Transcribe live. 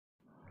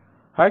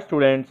Hi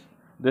students,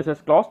 this is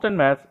class 10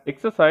 maths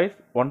exercise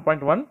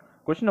 1.1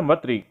 question number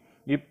 3.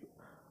 If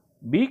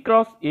b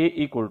cross a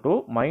equal to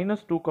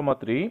minus 2 comma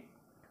 3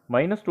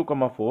 minus 2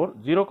 comma 4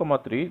 0 comma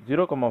 3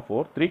 0 comma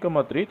 4 3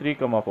 comma 3 3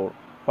 comma 4,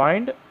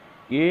 find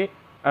a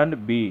and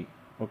b.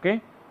 Okay,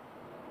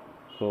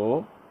 so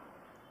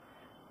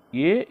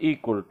a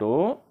equal to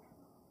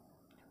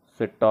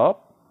set of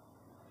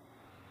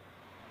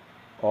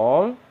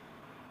all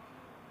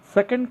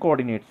second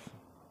coordinates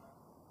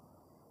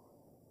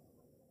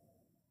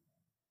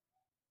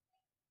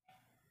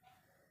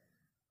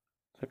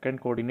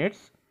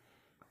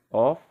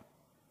of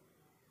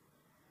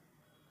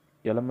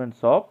elements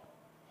of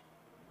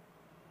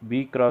b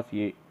cross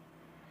a.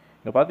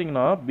 இங்க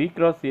பாத்தீங்கன்னா b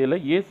cross a ல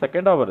a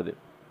செகண்டா வருது.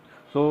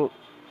 So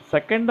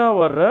செகண்டாக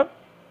வர்ற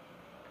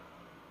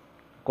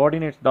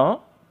coordinates தான்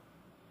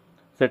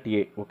set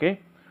ஏ. Okay,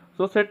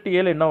 so set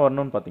ஏல என்ன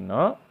வரணும்னு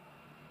பார்த்தீங்கன்னா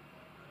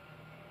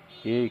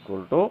ஏ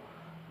ஈக்குவல் டு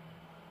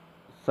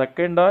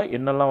செகண்டாக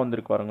என்னெல்லாம்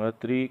வந்திருக்கு பாருங்க,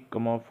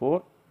 3,4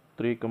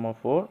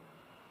 3,4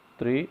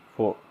 3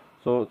 4.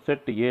 ஸோ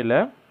செட் ஏல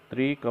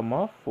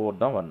 3,4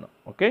 தான் வரணும்.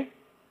 ஓகே,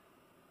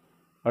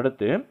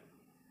 அடுத்து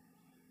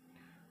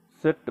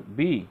set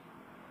B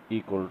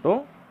equal to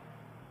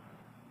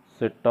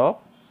set of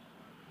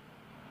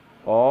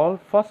all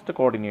first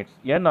coordinates.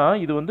 ஏன்னா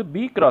இது வந்து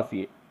b cross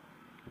a.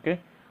 okay,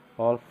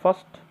 all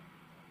first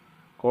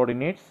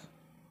coordinates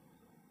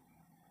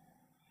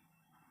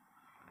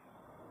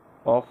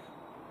of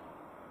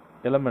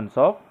elements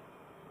of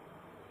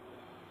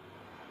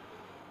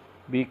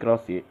b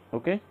cross a.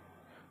 okay,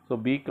 so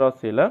b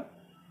cross a ல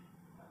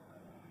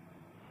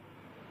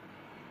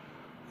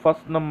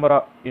first number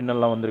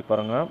என்னெல்லாம் வந்திருக்கு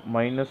பாருங்க,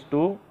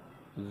 -2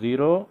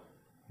 0,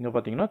 இங்க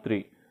பார்த்தீங்கன்னா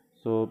 3.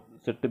 ஸோ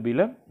செட் b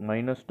ல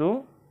 -2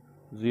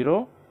 0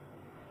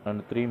 and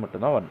 3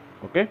 மட்டும்தான் வரணும்.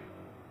 Okay,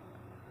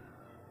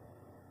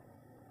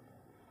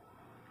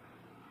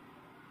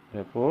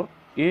 therefore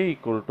a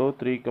equal to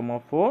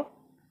 3,4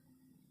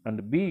 and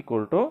b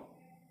equal to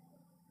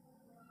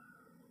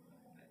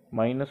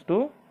 -2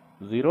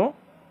 0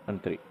 and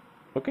 3.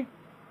 okay,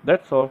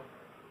 that's all.